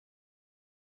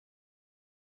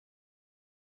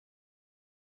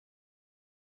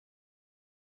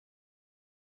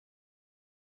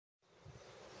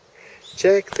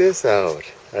Check this out.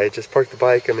 I just parked the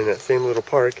bike. I'm in that same little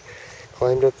park.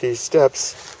 Climbed up these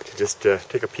steps to just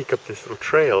take a peek up this little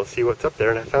trail, see what's up there,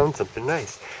 and I found something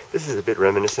nice. This is a bit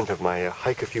reminiscent of my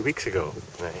hike a few weeks ago.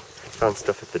 I found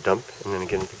stuff at the dump and then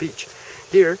again at the beach.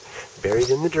 Here, buried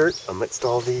in the dirt amidst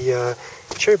all the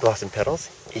cherry blossom petals,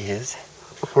 is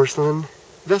a porcelain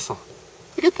vessel.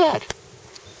 Look at that!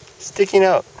 Sticking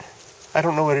out. I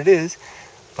don't know what it is,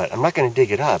 but I'm not going to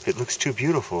dig it up. It looks too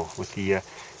beautiful with the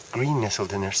green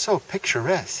nestled in there. So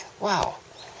picturesque. Wow.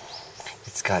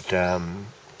 It's got,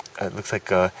 it looks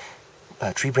like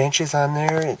tree branches on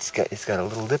there. It's got a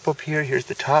little lip up here. Here's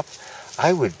the top.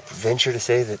 I would venture to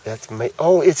say that that's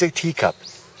oh, it's a teacup.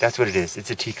 That's what it is. It's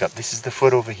a teacup. This is the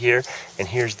foot over here, and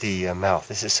here's the mouth.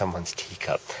 This is someone's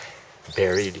teacup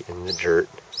buried in the dirt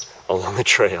along the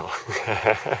trail.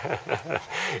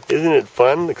 Isn't it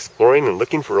fun exploring and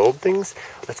looking for old things?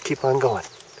 Let's keep on going.